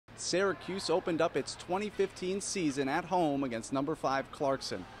Syracuse opened up its 2015 season at home against number 5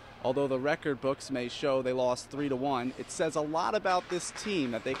 Clarkson. Although the record books may show they lost 3-1, it says a lot about this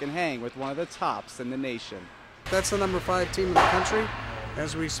team that they can hang with one of the tops in the nation. That's the number 5 team in the country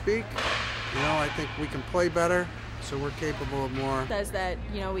as we speak. I think we can play better, so we're capable of more. It says that,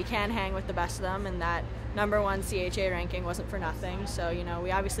 we can hang with the best of them, and that number 1 CHA ranking wasn't for nothing. So,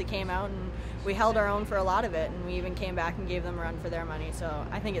 we obviously came out and we held our own for a lot of it, and we even came back and gave them a run for their money. So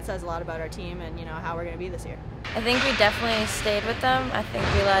I think it says a lot about our team and, how we're going to be this year. I think we definitely stayed with them. I think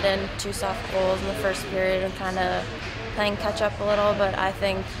we let in 2 soft goals in the first period and kind of playing catch up a little, but I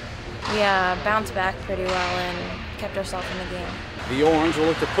think we bounced back pretty well and kept ourselves in the game. The Orange will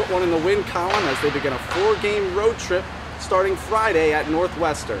look to put one in the win column as they begin a 4-game road trip starting Friday at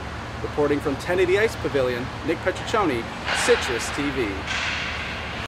Northwestern. Reporting from 1080 Ice Pavilion, Petraccione, Citrus TV.